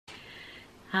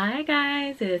Hi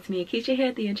guys, it's me Keisha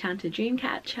here, the Enchanted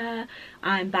Dreamcatcher.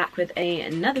 I'm back with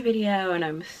another video and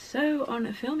I'm so on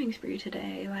a filming spree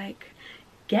today, like,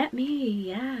 get me,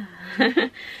 yeah.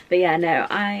 But yeah, no,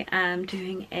 I am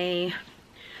doing a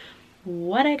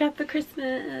what I got for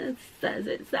Christmas, as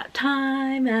it's that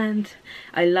time, and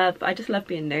I just love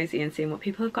being nosy and seeing what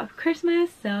people have got for Christmas,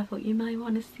 so I thought you might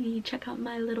want to check out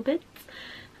my little bits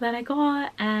that I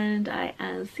got, and I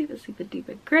am super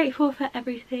duper grateful for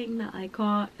everything that I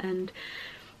got, and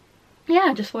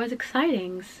yeah, just was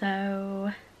exciting.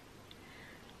 So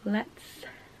let's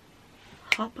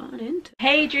hop on into it.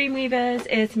 Hey Dreamweavers,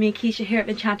 it's me Keisha here at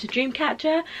Enchanted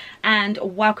Dreamcatcher, and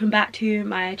welcome back to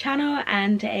my channel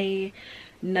and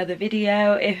another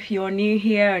video. If you're new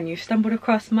here and you've stumbled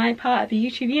across my part of the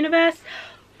YouTube universe,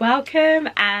 welcome,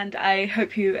 and I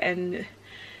hope you enjoy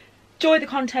the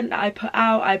content that I put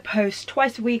out. I post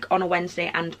twice a week on a Wednesday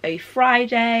and a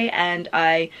Friday, and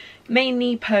I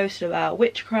mainly post about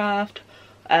witchcraft,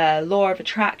 law of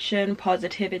attraction,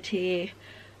 positivity,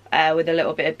 with a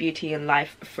little bit of beauty and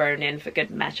life thrown in for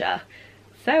good measure.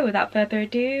 So without further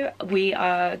ado, we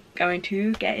are going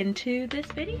to get into this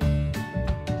video.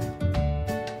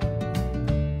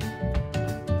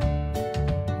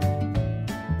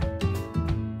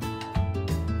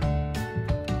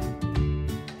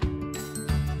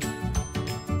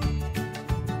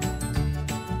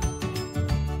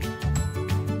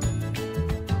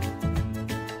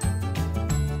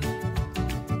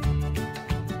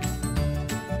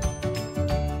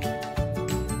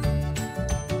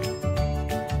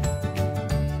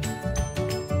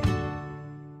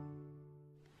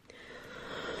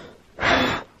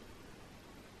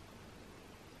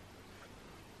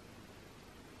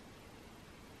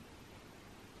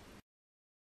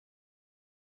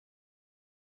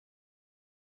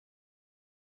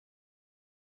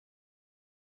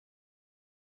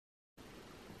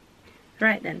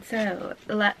 Right then, so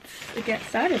let's get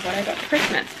started. What I got for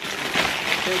Christmas.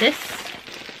 So this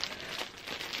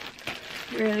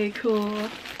really cool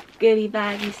goodie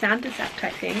baggy Santa sack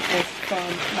type thing is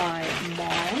from my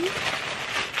mom.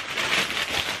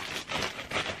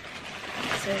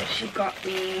 So she got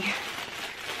me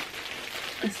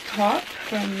this top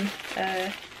from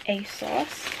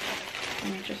ASOS.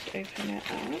 Let me just open it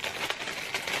out.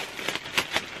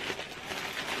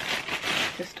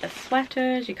 Just a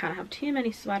sweater. You can't have too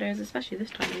many sweaters, especially this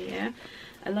time of year.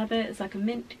 I love it. It's like a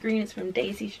mint green. It's from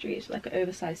Daisy Street. It's like an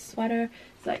oversized sweater.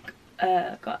 It's like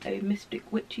got a mystic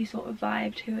witchy sort of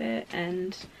vibe to it,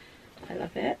 and I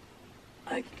love it.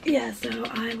 Like, yeah, so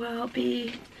I will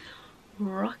be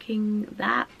rocking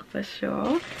that for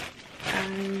sure.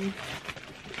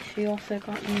 She also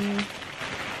got me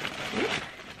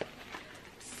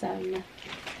some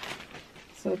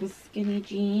sort of skinny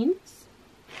jeans.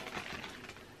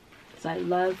 I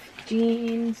love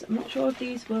jeans. I'm not sure if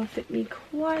these will fit me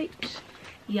quite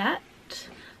yet,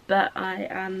 but I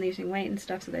am losing weight and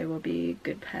stuff, so they will be a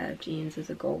good pair of jeans as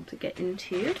a goal to get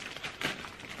into.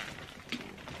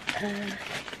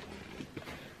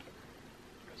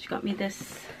 She got me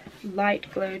this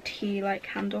light glow tea light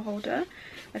candle holder.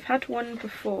 I've had one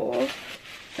before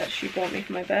that she bought me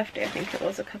for my birthday. I think it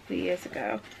was a couple of years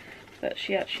ago, but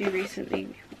she actually recently,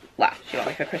 well, she got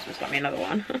me for Christmas, got me another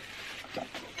one.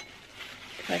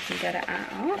 If I can get it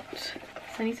out.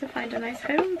 So I need to find a nice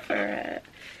home for it.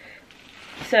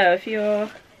 So if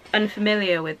you're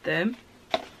unfamiliar with them,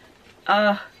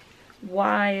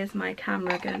 why is my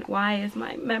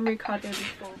memory card going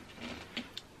full?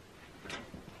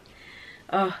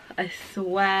 Oh, I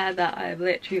swear that I'm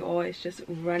literally always just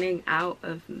running out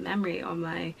of memory on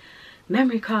my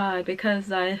memory card, because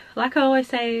like I always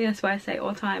say, that's why I say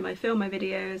all the time, I film my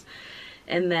videos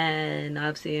and then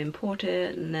obviously import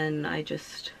it, and then I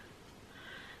just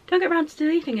don't get around to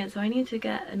deleting it, so I need to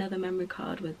get another memory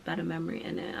card with better memory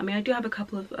in it. I mean, I do have a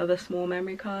couple of other small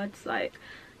memory cards, like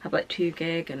I have like 2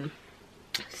 gig and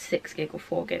 6 gig or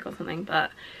 4 gig or something,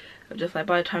 but I'm just like,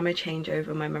 by the time I change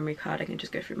over my memory card, I can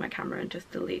just go through my camera and just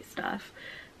delete stuff.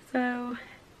 So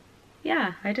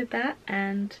yeah, I did that,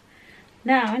 and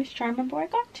now I need to try and remember where I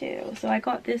got to. So I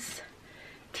got this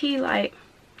tea light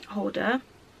holder.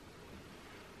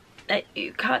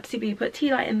 You can't see, but you put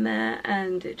tea light in there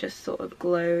and it just sort of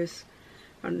glows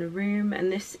on the room, and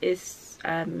this is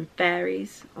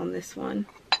fairies on this one,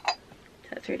 so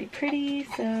that's really pretty.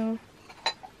 So I'm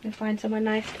gonna find somewhere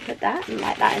nice to put that and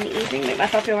light that in the evening, make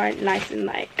myself feel right, nice and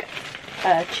like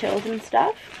chilled and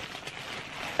stuff.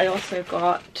 I also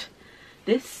got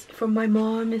this from my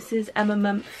mom, Mrs. Emma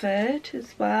Mumford,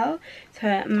 as well. It's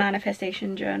her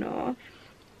manifestation journal,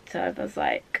 so I was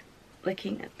like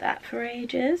looking at that for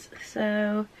ages.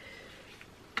 So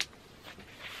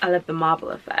I love the marble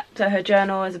effect. So her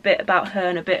journal is a bit about her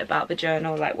and a bit about the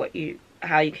journal, like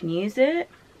how you can use it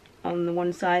on the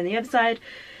one side. And the other side,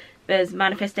 there's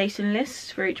manifestation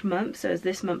lists for each month. So as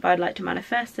this month I'd like to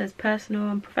manifest, there's personal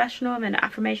and professional, and then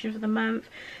affirmation for the month,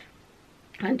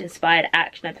 and inspired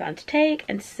action I plan to take,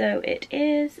 and so it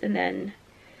is. And then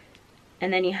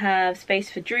you have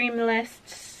space for dream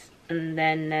lists, and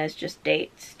then there's just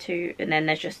dates too, and then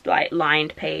there's just like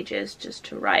lined pages just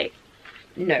to write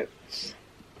notes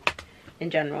in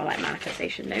general, like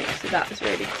manifestation notes. So that was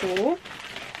really cool.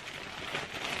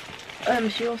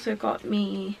 She also got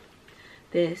me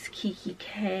this Kiki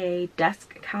K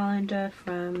desk calendar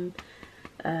from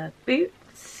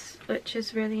Boots, which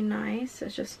is really nice.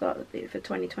 It's just got for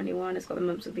 2021, it's got the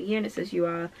months of the year, and it says you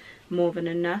are more than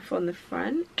enough on the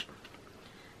front.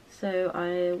 So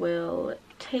I will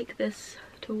take this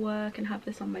to work and have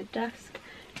this on my desk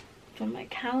on my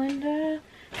calendar.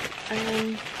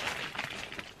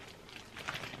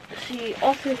 She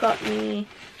also got me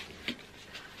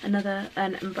an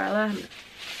umbrella.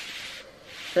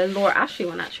 The Laura Ashley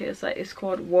one actually is like, it's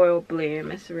called Royal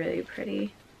Bloom. It's really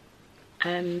pretty.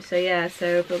 So yeah,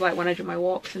 so for like when I do my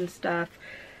walks and stuff,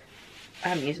 I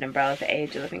haven't used an umbrella for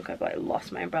ages. I think I've like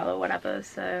lost my umbrella or whatever,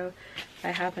 so I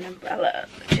have an umbrella,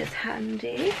 which is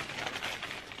handy.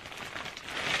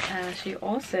 She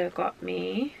also got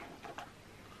me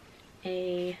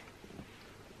a,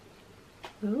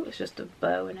 ooh, it's just a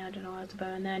bow, and I don't know why there's a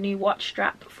bow in there. A new watch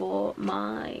strap for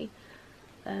my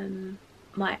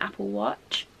my Apple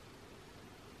Watch.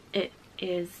 It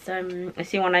is I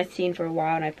see one I've seen for a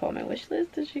while and I put on my wish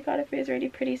list, and she got it for me. It's really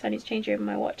pretty, so I need to change over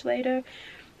my watch later.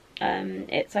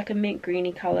 It's like a mint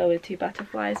greeny colour with 2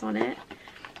 butterflies on it.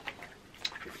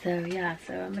 So yeah,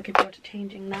 so I'm looking forward to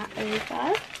changing that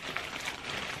over.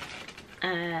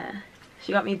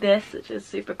 She got me this, which is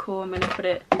super cool. I'm gonna put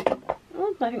it,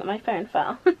 oh, I think my phone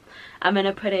fell. I'm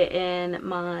gonna put it in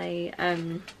my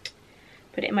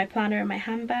planner in my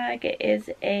handbag. It is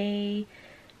a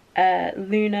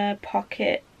lunar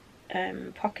pocket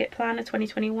planner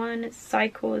 2021. It's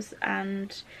cycles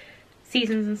and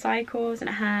seasons and cycles, and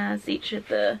it has each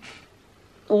of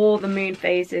all the moon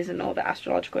phases and all the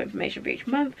astrological information for each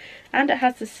month, and it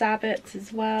has the Sabbats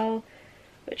as well,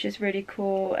 which is really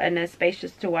cool. And there's space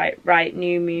just to write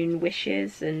new moon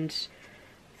wishes and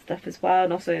stuff as well.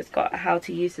 And also it's got how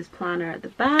to use this planner at the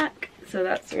back, so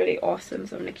that's really awesome.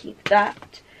 So I'm going to keep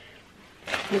that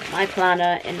with my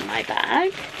planner in my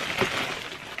bag.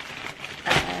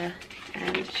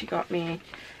 And she got me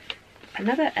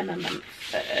another Emma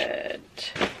Mumford.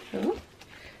 Oh,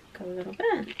 got a little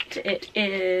bit. It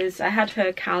is, I had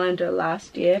her calendar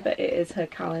last year, but it is her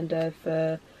calendar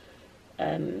for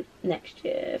next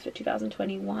year, for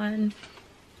 2021.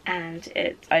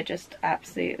 And I just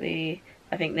absolutely,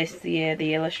 I think this year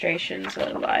the illustrations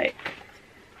are like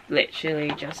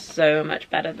literally just so much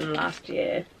better than last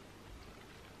year.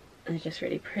 They're just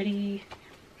really pretty,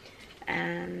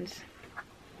 and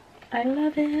I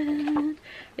love it.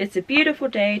 It's a beautiful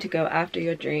day to go after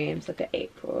your dreams. Look at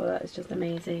April, that is just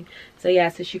amazing. So yeah,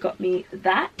 so she got me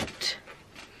that,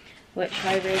 which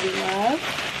I really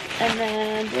love. And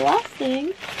then the last thing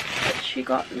that she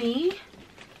got me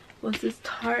was this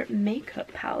Tarte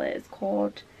makeup palette. It's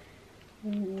called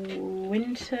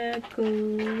Winter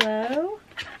Glow.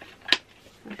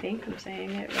 I think I'm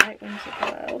saying it right, Winter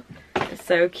Glow. It's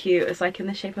so cute. It's like in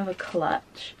the shape of a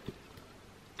clutch.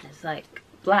 It's like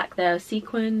black there,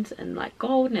 sequins, and like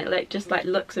gold, and it like just like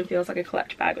looks and feels like a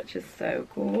clutch bag, which is so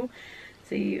cool.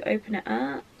 So you open it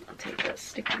up. I'll take that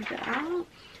sticky bit out,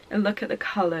 and look at the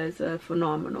colours, are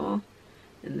phenomenal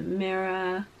in the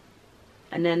mirror.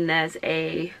 And then there's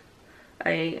a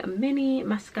mini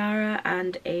mascara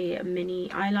and a mini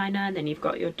eyeliner, and then you've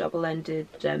got your double-ended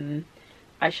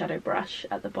eyeshadow brush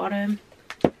at the bottom.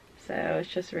 So it's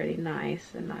just really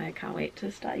nice, and I can't wait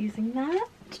to start using that.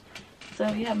 So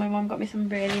yeah, my mom got me some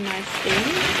really nice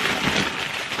things,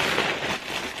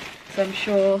 so I'm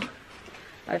sure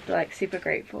I'd be like super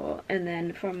grateful. And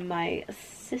then from my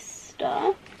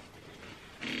sister,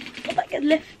 if I can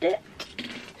lift it,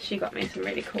 she got me some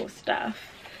really cool stuff.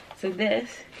 So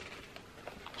this,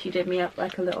 she did me up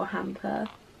like a little hamper.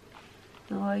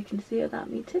 Now you can see without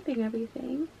me tipping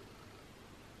everything.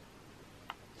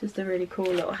 Just a really cool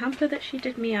little hamper that she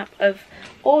did me up of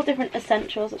all different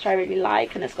essentials, which I really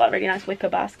like, and it's got a really nice wicker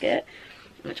basket,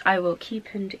 which I will keep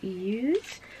and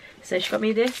use. So she got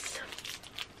me this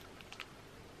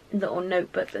little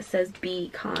notebook that says "Be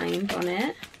Kind" on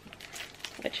it,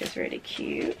 which is really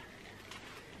cute.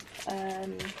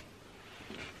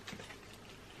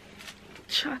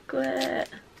 Chocolate,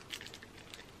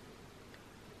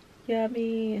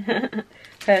 yummy.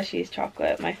 Hershey's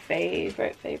chocolate, my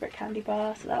favorite candy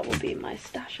bar, so that will be my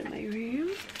stash in my room.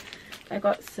 I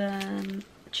got some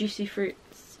Juicy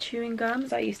Fruits chewing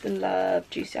gums. I used to love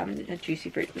I haven't had Juicy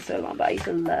Fruits for so long, but I used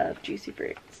to love Juicy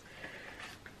Fruits,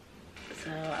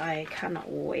 so I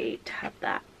cannot wait to have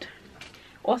that.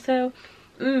 Also,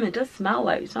 it does smell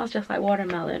like, it smells just like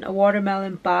watermelon. A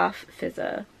watermelon bath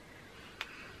fizzer.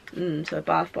 So a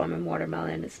bath bomb and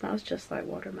watermelon. It smells just like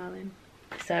watermelon.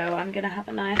 So I'm gonna have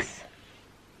a nice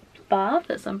bath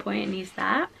at some point and use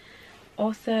that.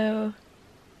 Also,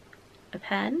 a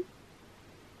pen.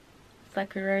 It's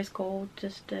like a rose gold,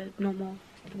 just a normal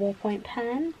ballpoint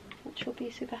pen, which will be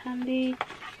super handy.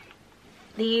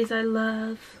 These I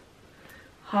love.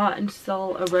 Heart and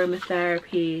Soul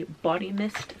Aromatherapy Body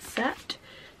Mist Set.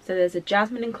 So there's a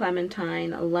jasmine and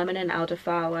clementine, a lemon and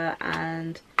elderflower,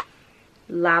 and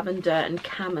lavender and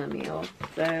chamomile.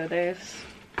 So those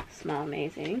smell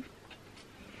amazing.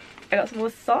 I got some more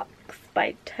socks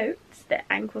by Totes. They're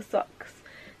ankle socks.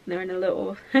 And they're in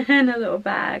a little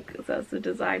bag. So that's the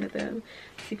design of them.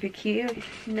 Super cute.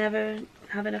 Never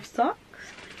have enough socks.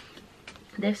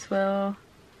 This will.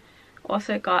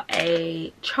 Also got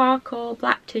a charcoal,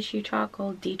 black tissue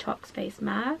charcoal detox face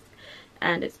mask,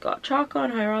 and it's got charcoal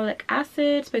and hyaluronic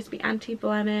acid, supposed to be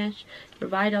anti-blemish,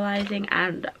 revitalizing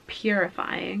and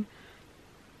purifying.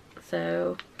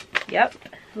 So yep,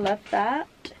 love that.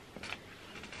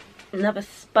 Another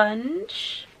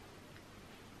sponge,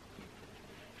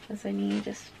 as I need,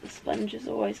 just the sponge is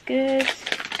always good.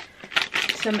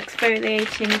 Some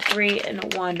exfoliating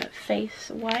 3-in-1 face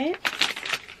wipes.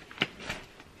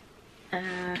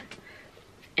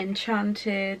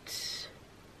 Enchanted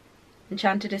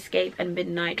Escape and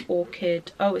Midnight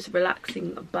Orchid. Oh, it's a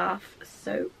relaxing bath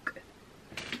soak.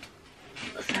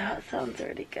 So that sounds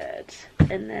really good.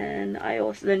 And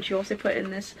then she also put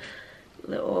in this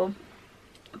little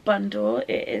bundle.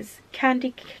 It is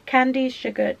candy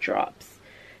sugar drops,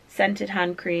 scented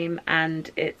hand cream,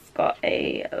 and it's got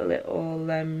a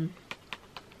little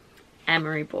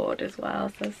emery board as well,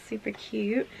 so it's super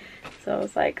cute. So I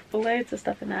was like, loads of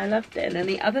stuff in there. I loved it. And then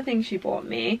the other thing she bought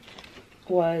me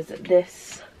was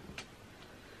this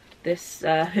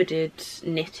hooded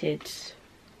knitted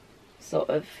sort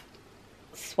of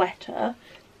sweater.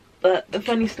 But the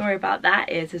funny story about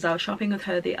that is I was shopping with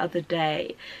her the other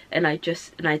day, and I'd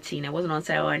seen it wasn't on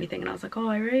sale or anything, and I was like, oh,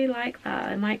 I really like that,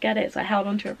 I might get it. So I held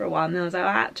on to it for a while, and then I was like, oh,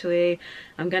 actually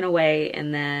I'm gonna wait,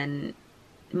 and then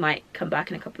it might come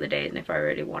back in a couple of days, and if I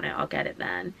really want it, I'll get it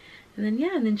then. And then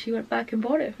yeah, and then she went back and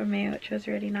bought it for me, which was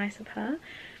really nice of her.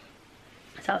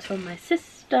 So that was from my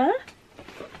sister.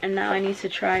 And now I need to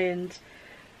try and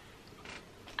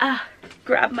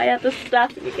grab my other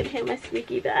stuff, and you can hear my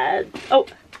squeaky bed. Oh,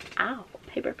 ow,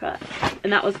 paper cut.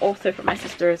 And that was also from my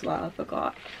sister as well, I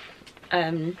forgot.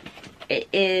 It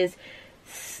is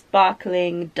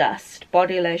Sparkling Dust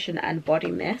body lotion and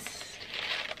body mist.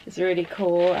 It's really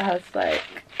cool. It has like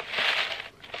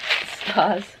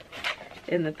stars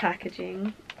in the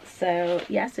packaging. So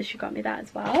yeah, so she got me that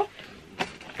as well.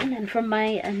 And then from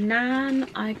my nan,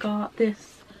 I got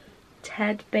this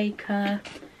Ted Baker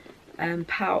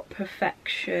Pout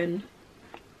Perfection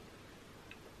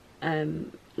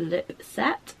lip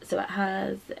set. So it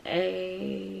has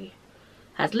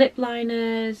lip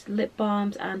liners, lip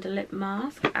balms, and a lip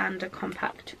mask, and a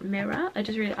compact mirror. I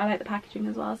like the packaging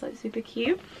as well, so it's super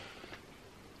cute.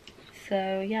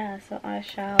 So yeah, so I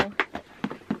shall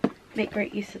make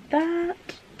great use of that.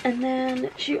 And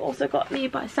then she also got me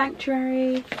by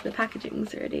Sanctuary. The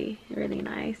packaging's really, really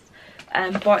nice.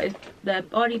 The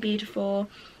Body Beautiful.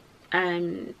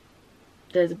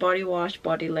 There's a body wash,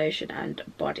 body lotion, and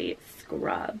body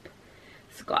scrub.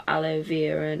 It's got aloe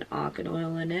vera and argan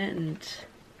oil in it, and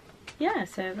yeah,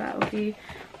 so that will be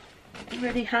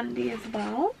really handy as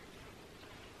well.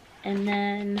 And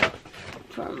then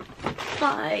from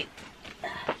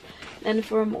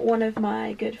one of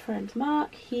my good friends,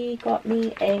 Mark, he got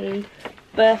me a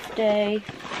birthday,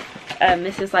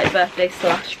 this is like birthday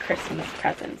 / Christmas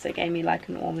present, so it gave me like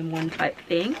an all-in-one type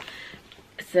thing.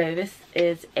 So this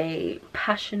is a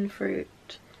passion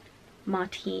fruit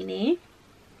martini,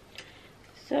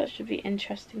 so it should be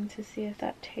interesting to see if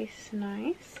that tastes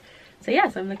nice. So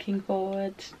yes, I'm looking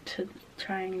forward to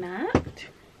trying that.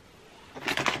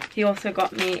 He also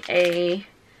got me a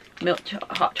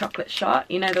hot chocolate shot,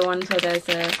 you know, the ones where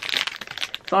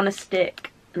it's on a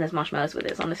stick and there's marshmallows with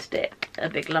it. It's on a stick, a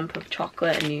big lump of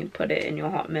chocolate, and you put it in your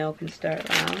hot milk and stir it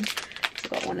around. So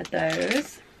I got one of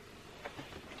those.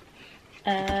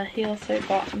 He also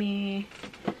got me,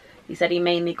 he said he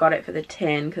mainly got it for the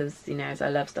tin because, you know, as I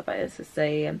love stuff like this. It's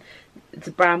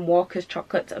a brand Walker's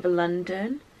Chocolates of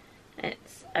London.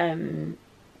 It's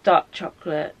dark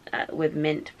chocolate with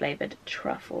mint flavoured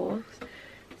truffles.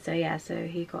 So yeah, so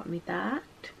he got me that.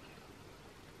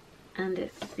 And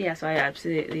it's, yeah, so I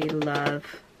absolutely love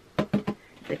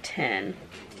the tin.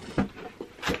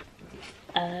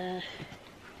 And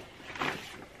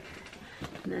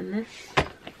then this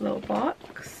little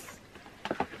box.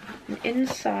 And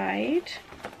inside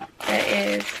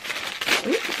there is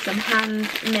some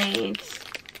handmade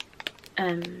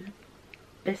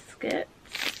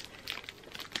biscuits.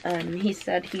 He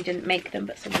said he didn't make them,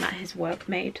 but someone at his work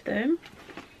made them.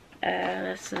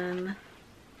 Some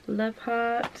love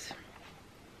hearts.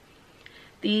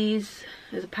 These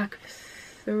is a pack of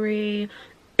 3.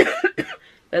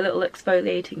 They're little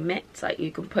exfoliating mitts, like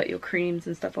you can put your creams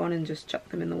and stuff on and just chuck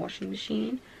them in the washing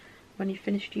machine when you've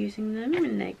finished using them,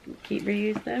 and they can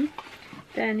reuse them.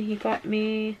 Then he got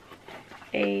me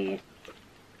a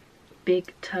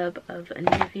big tub of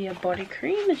Nivea body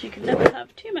cream, as you can never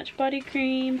have too much body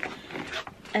cream.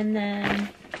 And then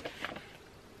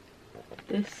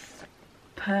this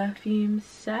perfume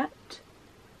set,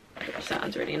 which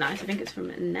sounds really nice. I think it's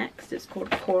from Next. It's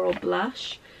called Coral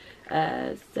Blush.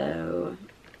 So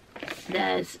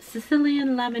there's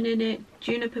Sicilian lemon in it,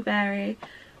 juniper berry,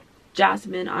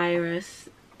 jasmine iris,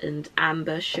 and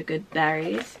amber sugared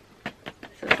berries.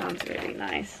 So it sounds really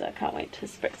nice. So I can't wait to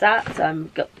spritz that. So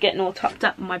I'm getting all topped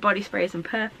up on my body sprays and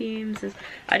perfumes.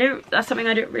 That's something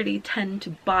I don't really tend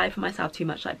to buy for myself too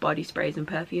much, like body sprays and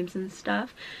perfumes and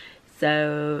stuff.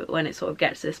 So when it sort of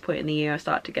gets to this point in the year, I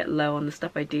start to get low on the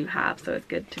stuff I do have. So it's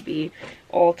good to be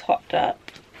all topped up.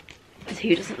 So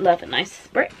who doesn't love a nice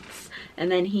spritz?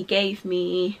 And then he gave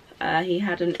me, he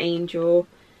had an angel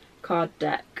card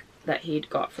deck that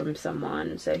he'd got from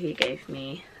someone. So he gave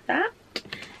me that.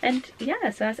 And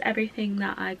yeah, so that's everything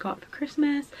that I got for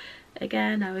Christmas.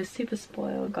 Again, I was super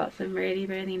spoiled, got some really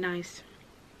nice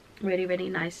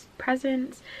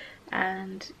presents,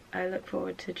 and I look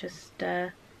forward to just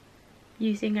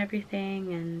using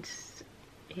everything. And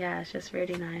yeah, it's just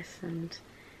really nice, and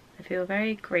I feel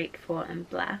very grateful and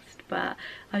blessed. But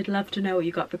I'd love to know what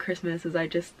you got for Christmas, as I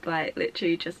just like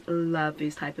literally just love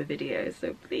these type of videos.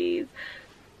 So please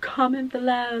comment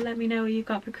below, let me know what you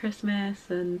got for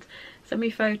Christmas, and send me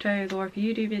photos, or if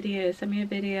you do videos, send me a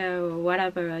video or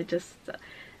whatever.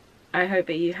 I hope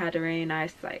that you had a really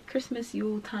nice like Christmas,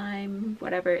 Yule time,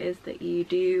 whatever it is that you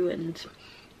do. And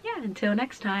yeah, until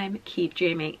next time, keep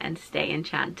dreaming and stay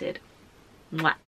enchanted. Mwah.